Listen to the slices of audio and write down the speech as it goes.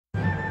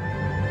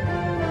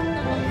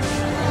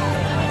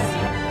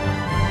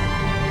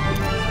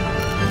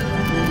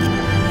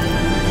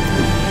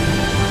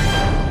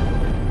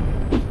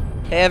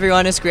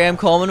everyone, it's Graham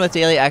Coleman with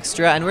Daily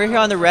Extra, and we're here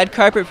on the red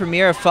carpet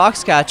premiere of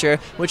Foxcatcher,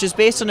 which is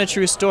based on a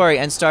true story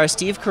and stars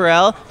Steve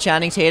Carell,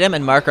 Channing Tatum,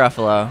 and Mark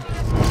Ruffalo.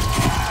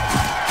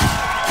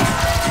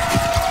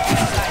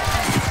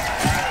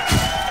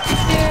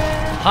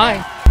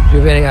 Hi. Do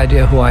you have any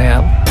idea who I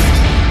am?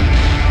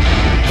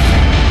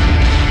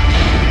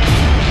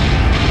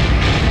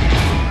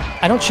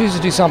 I don't choose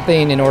to do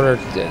something in order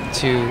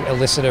to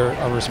elicit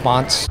a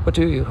response. What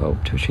do you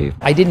hope to achieve?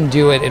 I didn't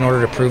do it in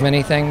order to prove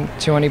anything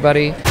to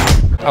anybody.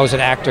 I was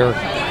an actor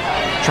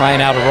trying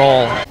out a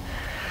role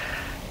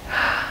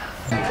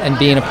and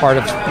being a part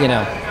of,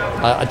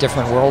 a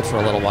different world for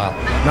a little while.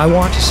 I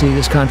want to see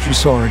this country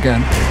soar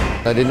again.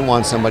 I didn't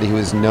want somebody who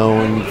was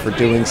known for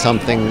doing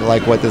something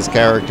like what this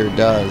character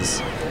does.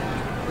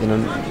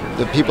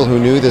 The people who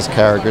knew this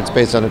character, it's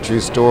based on a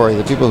true story,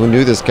 the people who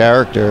knew this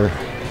character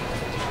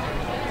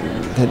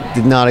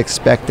did not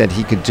expect that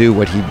he could do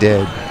what he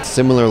did.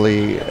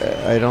 Similarly,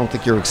 I don't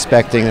think you're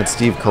expecting that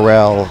Steve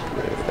Carell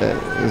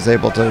is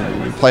able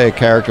to play a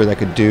character that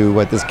could do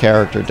what this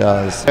character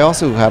does. I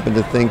also happen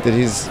to think that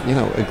he's,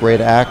 a great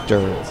actor,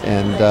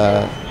 and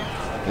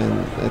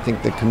I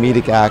think the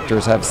comedic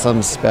actors have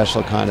some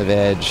special kind of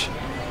edge.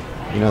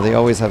 They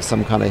always have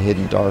some kind of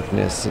hidden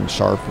darkness and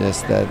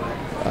sharpness that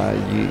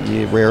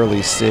you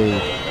rarely see.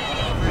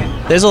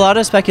 There's a lot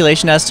of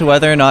speculation as to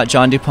whether or not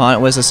John DuPont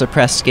was a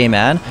suppressed gay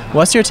man.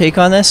 What's your take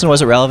on this, and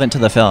was it relevant to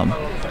the film?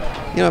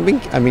 I've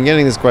been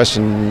getting this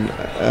question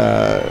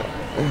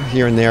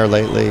here and there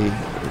lately.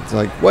 It's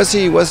like, was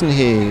he, wasn't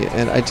he?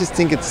 And I just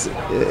think it's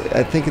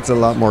a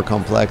lot more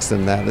complex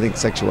than that. I think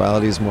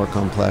sexuality is more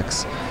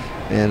complex,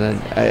 and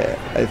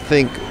I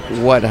think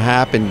what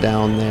happened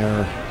down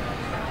there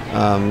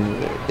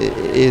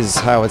is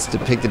how it's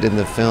depicted in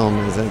the film.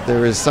 Is that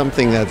there is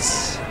something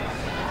that's,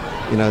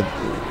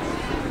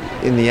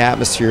 in the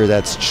atmosphere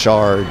that's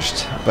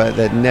charged, but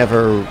that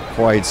never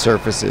quite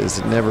surfaces.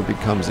 It never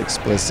becomes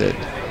explicit.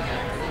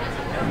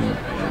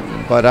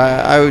 But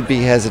I would be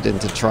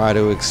hesitant to try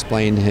to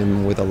explain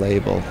him with a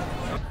label.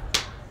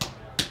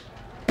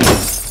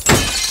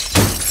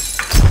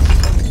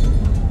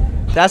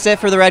 That's it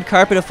for the red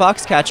carpet of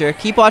Foxcatcher.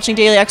 Keep watching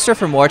Daily Extra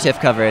for more TIFF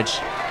coverage.